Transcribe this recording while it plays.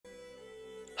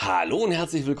Hallo und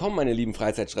herzlich willkommen, meine lieben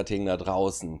Freizeitstrategen da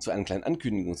draußen, zu einem kleinen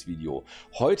Ankündigungsvideo.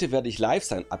 Heute werde ich live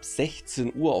sein, ab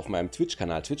 16 Uhr auf meinem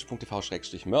Twitch-Kanal,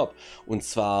 twitch.tv/Moerp. Und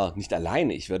zwar nicht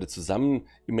alleine, ich werde zusammen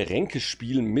im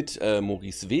Ränkelspiel mit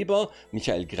Maurice Weber,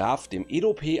 Michael Graf, dem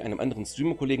Edopeh, einem anderen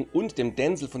Streamer-Kollegen und dem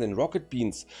Denzel von den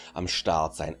Rocketbeans am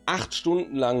Start sein. 8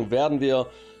 Stunden lang werden wir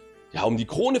um die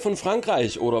Krone von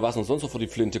Frankreich oder was uns sonst noch vor die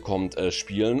Flinte kommt,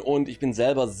 spielen. Und ich bin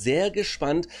selber sehr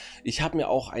gespannt. Ich habe mir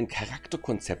auch ein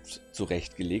Charakterkonzept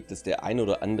zurechtgelegt, das der eine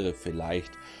oder andere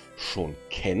vielleicht schon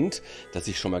kennt, das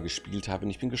ich schon mal gespielt habe.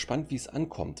 Und ich bin gespannt, wie es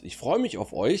ankommt. Ich freue mich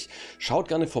auf euch. Schaut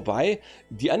gerne vorbei.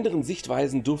 Die anderen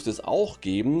Sichtweisen dürfte es auch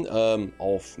geben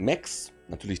auf Macs.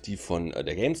 Natürlich die von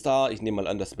der Gamestar. Ich nehme mal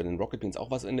an, dass bei den Rocketbeans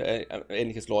auch was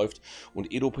Ähnliches läuft.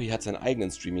 Und Edopeh hat seinen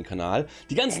eigenen Streaming-Kanal.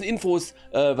 Die ganzen Infos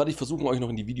werde ich versuchen, euch noch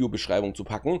in die Videobeschreibung zu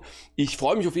packen. Ich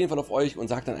freue mich auf jeden Fall auf euch und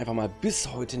sage dann einfach mal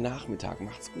bis heute Nachmittag.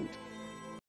 Macht's gut.